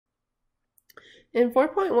In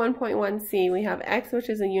 4.1.1c, we have x, which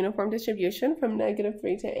is a uniform distribution from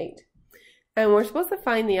 -3 to 8. And we're supposed to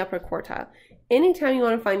find the upper quartile. Anytime you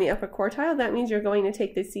want to find the upper quartile, that means you're going to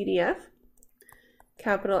take the CDF,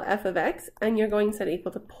 capital F of x, and you're going to set it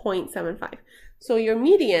equal to 0.75. So your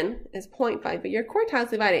median is 0.5, but your quartile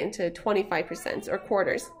is divided into 25% or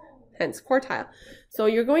quarters, hence quartile. So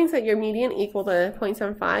you're going to set your median equal to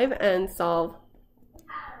 0.75 and solve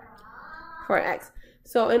for x.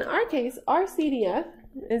 So in our case, our CDF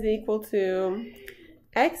is equal to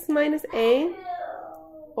x minus a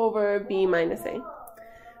over b minus a,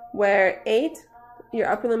 where 8, your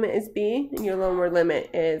upper limit is b, and your lower limit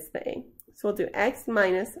is the a. So we'll do x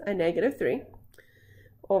minus a -3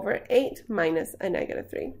 over 8 minus a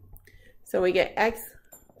 -3. So we get x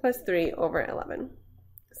plus 3 over 11.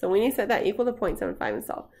 So we need to set that equal to 0.75 and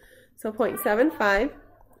solve. So 0.75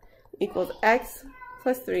 equals x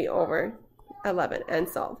plus 3 over 11 and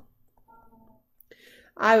solve.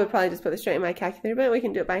 I would probably just put this straight in my calculator, but we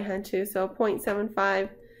can do it by hand too. So 0.75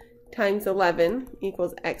 times 11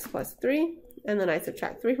 equals x plus 3, and then I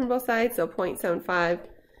subtract 3 from both sides, so 0.75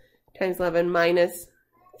 times 11 minus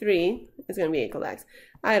 3 is going to be equal to x.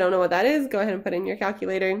 I don't know what that is. Go ahead and put in your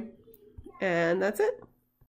calculator, and that's it.